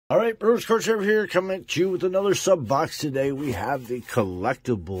All right, Brewers Card Server here, coming at you with another sub box today. We have the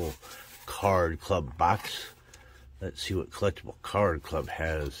Collectible Card Club box. Let's see what Collectible Card Club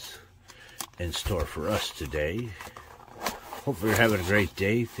has in store for us today. Hopefully you're having a great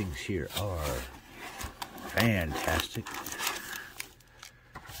day. Things here are fantastic.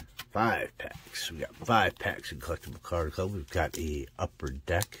 5 packs. We got 5 packs in Collectible Card Club. We've got a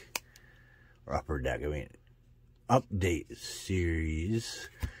Update Series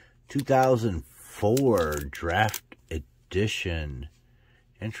 2004 Draft Edition.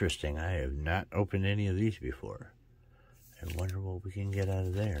 Interesting. I have not opened any of these before. I wonder what we can get out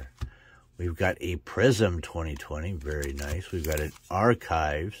of there. We've got a Prism 2020. Very nice. We've got an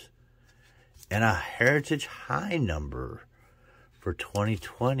Archives and a Heritage High number for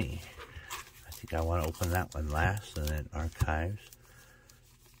 2020. I think I want to open that one last, and then Archives.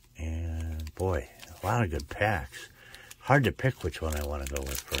 And boy, a lot of good packs. Hard to pick which one I want to go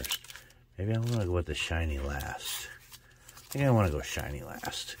with first. Maybe I want to go with the shiny last. I think I want to go shiny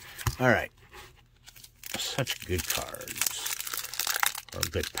last. All right. Such good cards. Or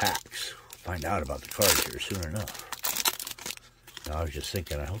good packs. We'll find out about the cards here soon enough. Now, I was just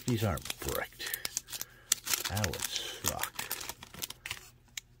thinking, I hope these aren't bricked. That would suck.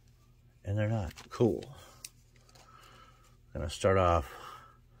 And they're not. Cool. I'm going to start off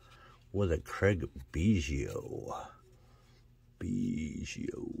with a Craig Biggio.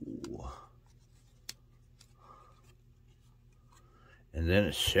 And then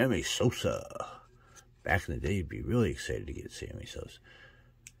a Sammy Sosa. Back in the day, you'd be really excited to get Sammy Sosa.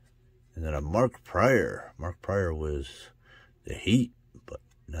 And then a Mark Pryor. Mark Pryor was the Heat, but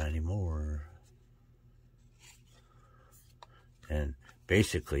not anymore. And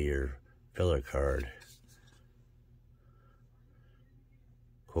basically your filler card.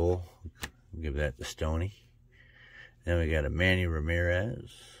 Cool. Give that to Stoney. Then we got a Manny Ramirez.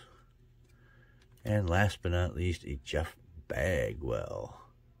 And last but not least, a Jeff Bagwell.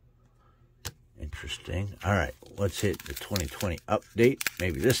 Interesting. All right, let's hit the 2020 update.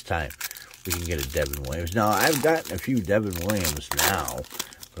 Maybe this time we can get a Devin Williams. Now, I've gotten a few Devin Williams now,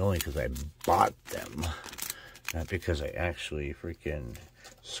 but only because I bought them. Not because I actually freaking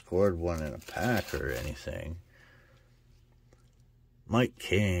scored one in a pack or anything. Mike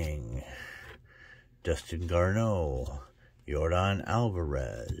King, Dustin Garneau, Yordan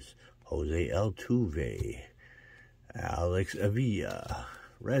Alvarez, Jose Altuve, Alex Avila,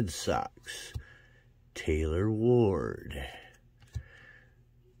 Red Sox, Taylor Ward,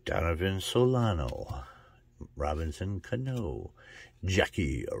 Donovan Solano, Robinson Cano,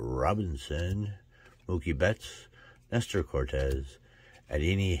 Jackie Robinson, Mookie Betts, Nestor Cortez,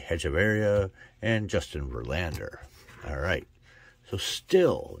 Adini Hechavarria, and Justin Verlander. All right. So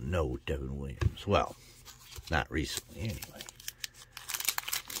still no Devin Williams. Well, not recently anyway.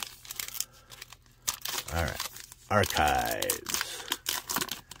 All right. Archives.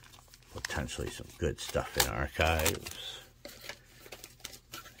 Potentially some good stuff in Archives.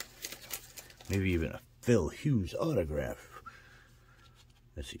 Maybe even a Phil Hughes autograph.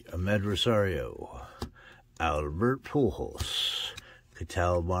 Let's see. Ahmed Rosario. Albert Pujols.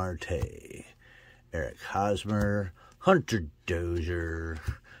 Ketel Marte. Eric Hosmer. Hunter Dozier,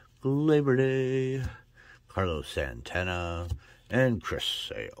 Labor Day, Carlos Santana, and Chris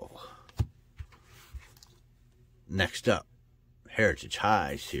Sale. Next up, Heritage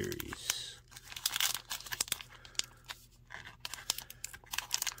High Series.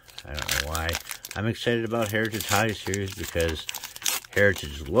 I don't know why I'm excited about Heritage High Series, because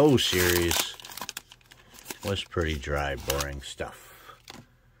Heritage Low Series was pretty dry, boring stuff.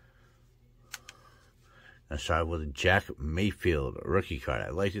 I started with a Jack Mayfield rookie card. I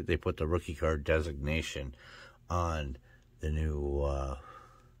liked it. They put the rookie card designation on the new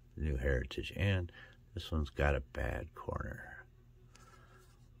Heritage. And this one's got a bad corner.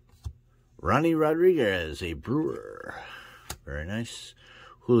 Ronnie Rodriguez, a Brewer. Very nice.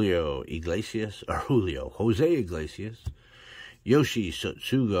 Jose Iglesias. Yoshi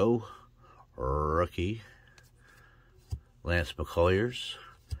Tsutsugo, rookie. Lance McCullers.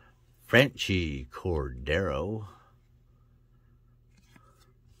 Franchi Cordero,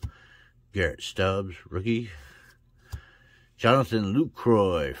 Garrett Stubbs, rookie, Jonathan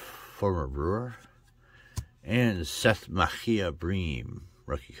Lucroy, former Brewer, and Seth Mejia Bream,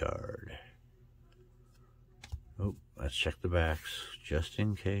 rookie card. Oh, let's check the backs, just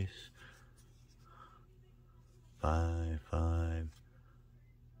in case. 5, 5,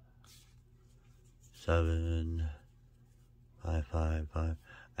 7, 5, 5, 5.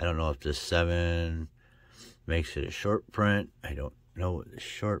 I don't know if this 7 makes it a short print. I don't know what the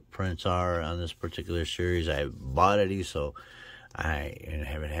short prints are on this particular series. I bought it, so I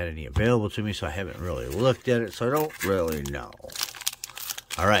haven't had any available to me, so I haven't really looked at it, so I don't really know.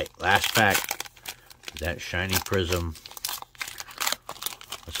 All right, last pack. That shiny prism.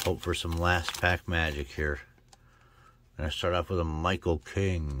 Let's hope for some last pack magic here. I'm going to start off with a Michael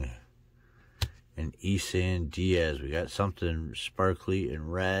King and Isan Diaz. We got something sparkly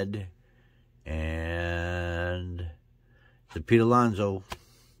and red. And the Pete Alonso.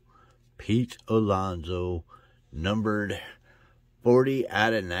 Pete Alonso, numbered 40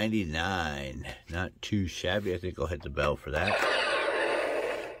 out of 99. Not too shabby. I think I'll hit the bell for that.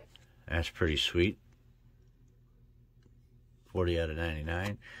 That's pretty sweet. 40 out of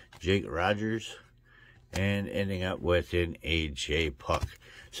 99. Jake Rogers. And ending up with an AJ Puck.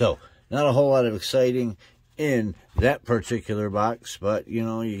 So, not a whole lot of exciting in that particular box. But, you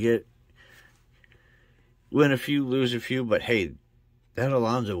know, you get win a few, lose a few. But, hey, that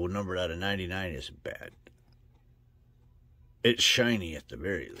Alonso numbered out of 99 isn't bad. It's shiny at the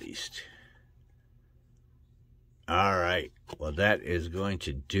very least. All right. Well, that is going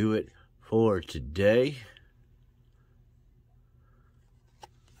to do it for today.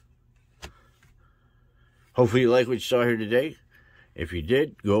 Hopefully you like what you saw here today. If you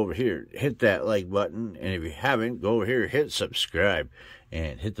did, go over here, hit that like button. And if you haven't, go over here, hit subscribe.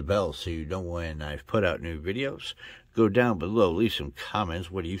 And hit the bell so you know when I've put out new videos. Go down below, leave some comments.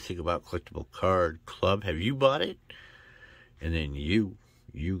 What do you think about Collectible Card Club? Have you bought it? And then you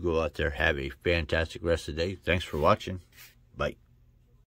go out there, have a fantastic rest of the day. Thanks for watching. Bye.